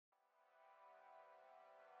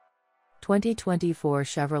2024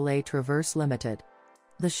 Chevrolet Traverse Limited.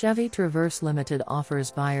 The Chevy Traverse Limited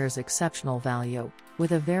offers buyers exceptional value,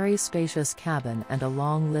 with a very spacious cabin and a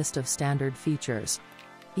long list of standard features.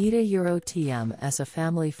 €TM as a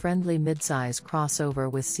family-friendly midsize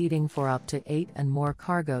crossover with seating for up to 8 and more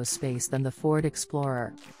cargo space than the Ford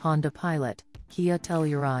Explorer, Honda Pilot, Kia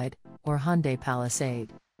Telluride, or Hyundai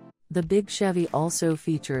Palisade. The big Chevy also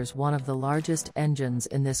features one of the largest engines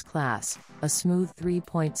in this class, a smooth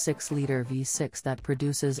 3.6-liter V6 that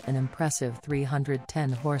produces an impressive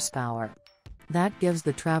 310 horsepower. That gives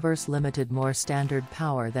the Traverse Limited more standard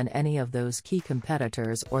power than any of those key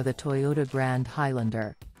competitors or the Toyota Grand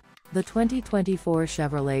Highlander. The 2024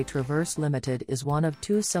 Chevrolet Traverse Limited is one of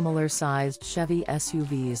two similar-sized Chevy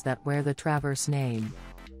SUVs that wear the Traverse name.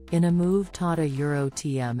 In a move Tata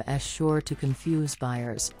 €TM is sure to confuse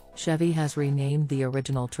buyers, Chevy has renamed the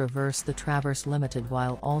original Traverse the Traverse Limited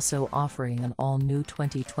while also offering an all-new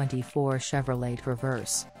 2024 Chevrolet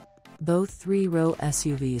Traverse. Both three-row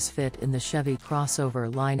SUVs fit in the Chevy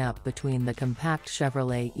crossover lineup between the compact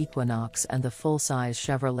Chevrolet Equinox and the full-size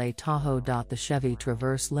Chevrolet Tahoe. The Chevy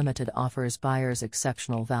Traverse Limited offers buyers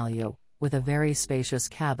exceptional value, with a very spacious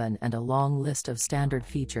cabin and a long list of standard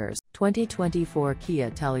features. 2024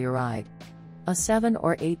 Kia Telluride. A 7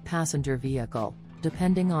 or 8 passenger vehicle,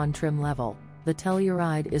 depending on trim level, the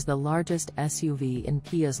Telluride is the largest SUV in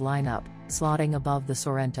Kia's lineup, slotting above the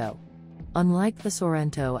Sorento. Unlike the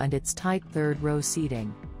Sorento and its tight third-row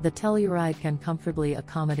seating, the Telluride can comfortably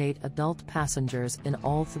accommodate adult passengers in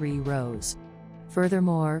all 3 rows.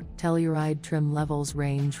 Furthermore, Telluride trim levels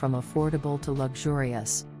range from affordable to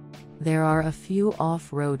luxurious. There are a few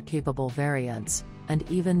off-road capable variants, and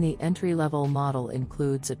even the entry-level model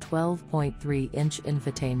includes a 12.3-inch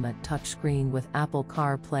infotainment touchscreen with Apple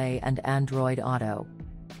CarPlay and Android Auto.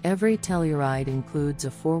 Every Telluride includes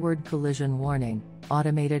a forward collision warning,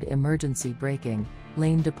 automated emergency braking,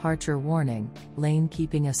 lane departure warning, lane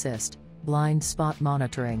keeping assist, blind spot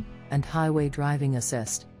monitoring, and highway driving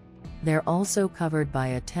assist. They're also covered by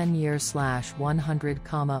a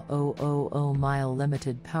 10-year/100,000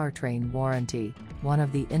 limited powertrain warranty, one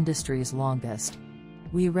of the industry's longest.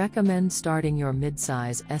 We recommend starting your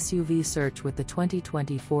midsize SUV search with the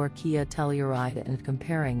 2024 Kia Telluride and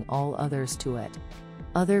comparing all others to it.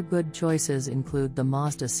 Other good choices include the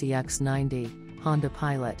Mazda CX-90, Honda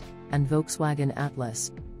Pilot, and Volkswagen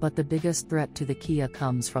Atlas, but the biggest threat to the Kia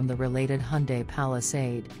comes from the related Hyundai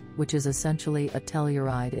Palisade, which is essentially a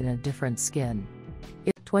Telluride in a different skin.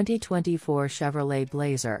 2024 Chevrolet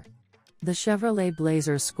Blazer. The Chevrolet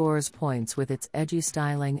Blazer scores points with its edgy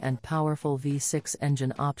styling and powerful V6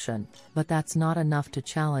 engine option, but that's not enough to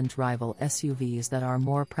challenge rival SUVs that are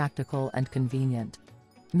more practical and convenient.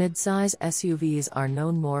 Midsize SUVs are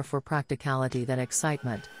known more for practicality than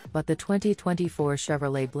excitement, but the 2024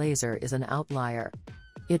 Chevrolet Blazer is an outlier.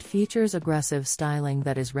 It features aggressive styling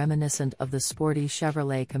that is reminiscent of the sporty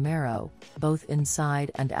Chevrolet Camaro, both inside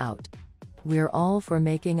and out. We're all for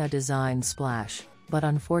making a design splash, but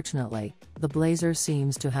unfortunately, the Blazer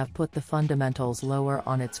seems to have put the fundamentals lower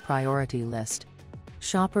on its priority list.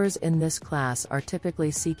 Shoppers in this class are typically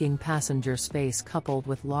seeking passenger space coupled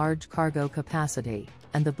with large cargo capacity,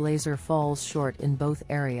 and the Blazer falls short in both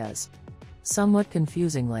areas. Somewhat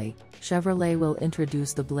confusingly, Chevrolet will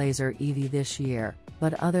introduce the Blazer EV this year,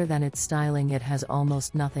 but other than its styling it has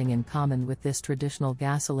almost nothing in common with this traditional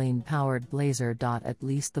gasoline-powered Blazer. At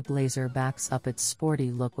least the Blazer backs up its sporty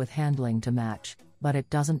look with handling to match, but it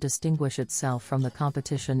doesn't distinguish itself from the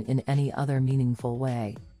competition in any other meaningful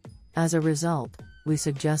way. As a result, we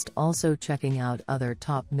suggest also checking out other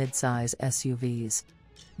top midsize SUVs.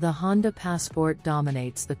 The Honda Passport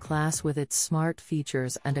dominates the class with its smart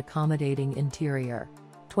features and accommodating interior.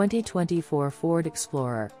 2024 Ford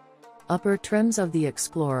Explorer. Upper trims of the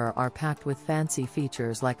Explorer are packed with fancy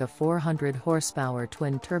features like a 400-horsepower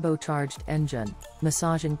twin-turbocharged engine,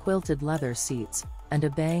 massaging quilted leather seats, and a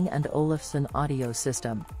Bang & Olufsen audio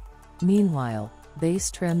system. Meanwhile,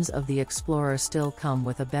 base trims of the Explorer still come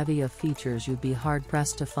with a bevy of features you'd be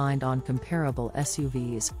hard-pressed to find on comparable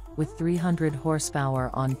SUVs, with 300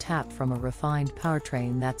 horsepower on tap from a refined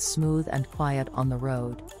powertrain that's smooth and quiet on the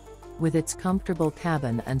road. With its comfortable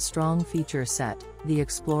cabin and strong feature set, the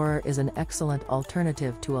Explorer is an excellent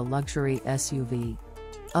alternative to a luxury SUV.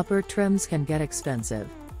 Upper trims can get expensive,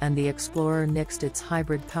 and the Explorer nixed its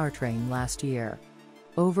hybrid powertrain last year.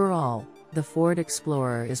 Overall, the Ford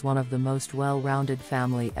Explorer is one of the most well-rounded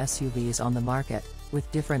family SUVs on the market,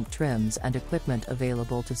 with different trims and equipment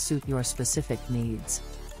available to suit your specific needs.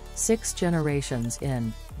 6 generations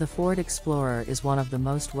in, the Ford Explorer is one of the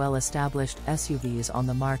most well-established SUVs on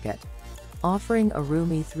the market. Offering a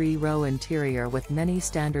roomy 3-row interior with many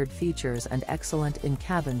standard features and excellent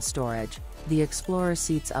in-cabin storage, the Explorer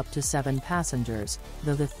seats up to 7 passengers,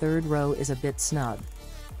 though the third row is a bit snug.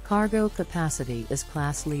 Cargo capacity is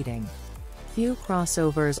class-leading. Few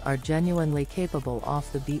crossovers are genuinely capable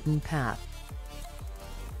off the beaten path.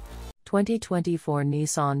 2024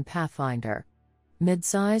 Nissan Pathfinder.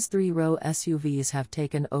 Midsize 3-row SUVs have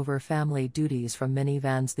taken over family duties from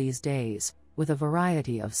minivans these days, with a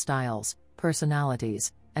variety of styles,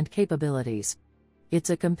 personalities, and capabilities. It's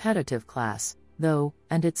a competitive class, though,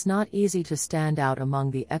 and it's not easy to stand out among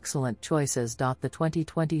the excellent choices. The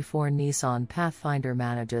 2024 Nissan Pathfinder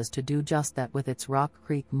manages to do just that with its Rock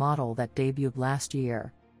Creek model that debuted last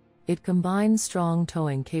year. It combines strong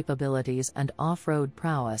towing capabilities and off-road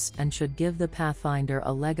prowess and should give the Pathfinder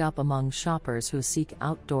a leg up among shoppers who seek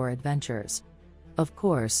outdoor adventures. Of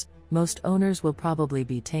course, most owners will probably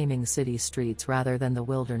be taming city streets rather than the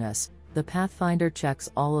wilderness. The Pathfinder checks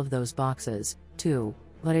all of those boxes, too,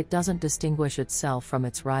 but it doesn't distinguish itself from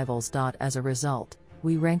its rivals. As a result,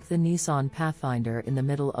 we rank the Nissan Pathfinder in the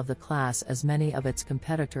middle of the class as many of its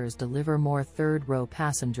competitors deliver more third-row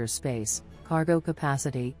passenger space, cargo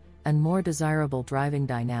capacity, and more desirable driving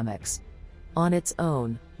dynamics. On its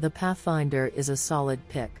own, the Pathfinder is a solid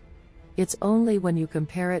pick. It's only when you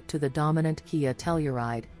compare it to the dominant Kia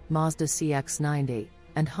Telluride, Mazda CX-90,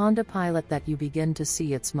 and Honda Pilot that you begin to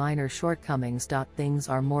see its minor shortcomings. Things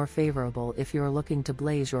are more favorable if you're looking to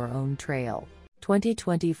blaze your own trail.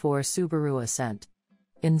 2024 Subaru Ascent.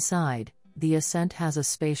 Inside, the Ascent has a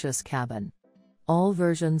spacious cabin. All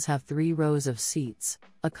versions have 3 rows of seats,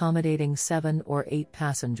 accommodating 7 or 8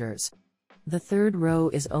 passengers. The third row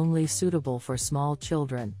is only suitable for small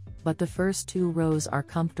children, but the first 2 rows are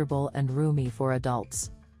comfortable and roomy for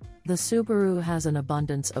adults. The Subaru has an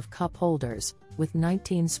abundance of cup holders, with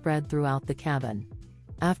 19 spread throughout the cabin.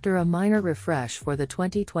 After a minor refresh for the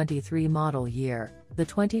 2023 model year, the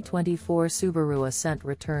 2024 Subaru Ascent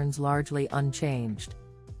returns largely unchanged.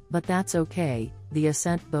 But that's okay, the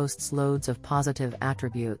Ascent boasts loads of positive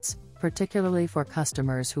attributes, particularly for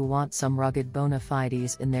customers who want some rugged bona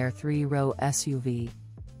fides in their 3-row SUV.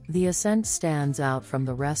 The Ascent stands out from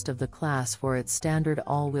the rest of the class for its standard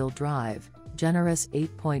all-wheel drive, generous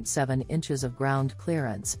 8.7 inches of ground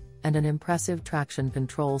clearance, and an impressive traction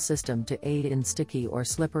control system to aid in sticky or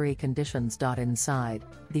slippery conditions. Inside,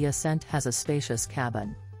 the Ascent has a spacious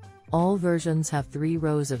cabin. All versions have 3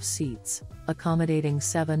 rows of seats, accommodating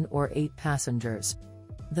 7 or 8 passengers.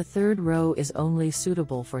 The third row is only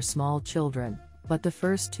suitable for small children, but the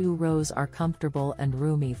first 2 rows are comfortable and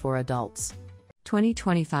roomy for adults.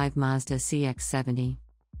 2025 Mazda CX-70.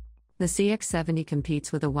 The CX-70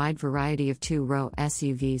 competes with a wide variety of 2-row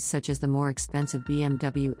SUVs such as the more expensive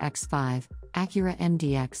BMW X5, Acura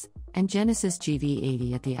MDX, and Genesis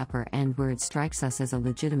GV80 at the upper end, where it strikes us as a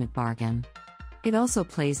legitimate bargain. It also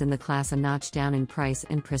plays in the class a notch down in price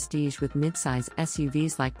and prestige with midsize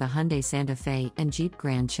SUVs like the Hyundai Santa Fe and Jeep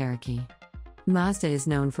Grand Cherokee. Mazda is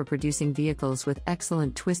known for producing vehicles with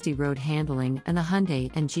excellent twisty road handling, and the Hyundai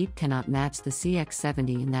and Jeep cannot match the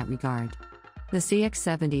CX-70 in that regard. The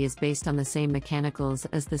CX-70 is based on the same mechanicals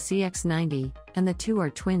as the CX-90, and the two are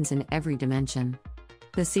twins in every dimension.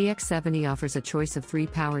 The CX-70 offers a choice of 3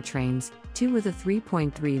 powertrains, 2 with a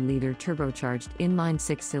 3.3-liter turbocharged inline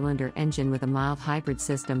 6-cylinder engine with a mild hybrid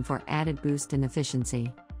system for added boost and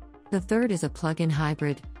efficiency. The third is a plug-in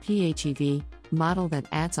hybrid, PHEV, model that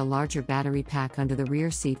adds a larger battery pack under the rear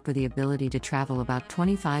seat for the ability to travel about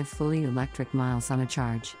 25 fully electric miles on a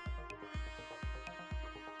charge.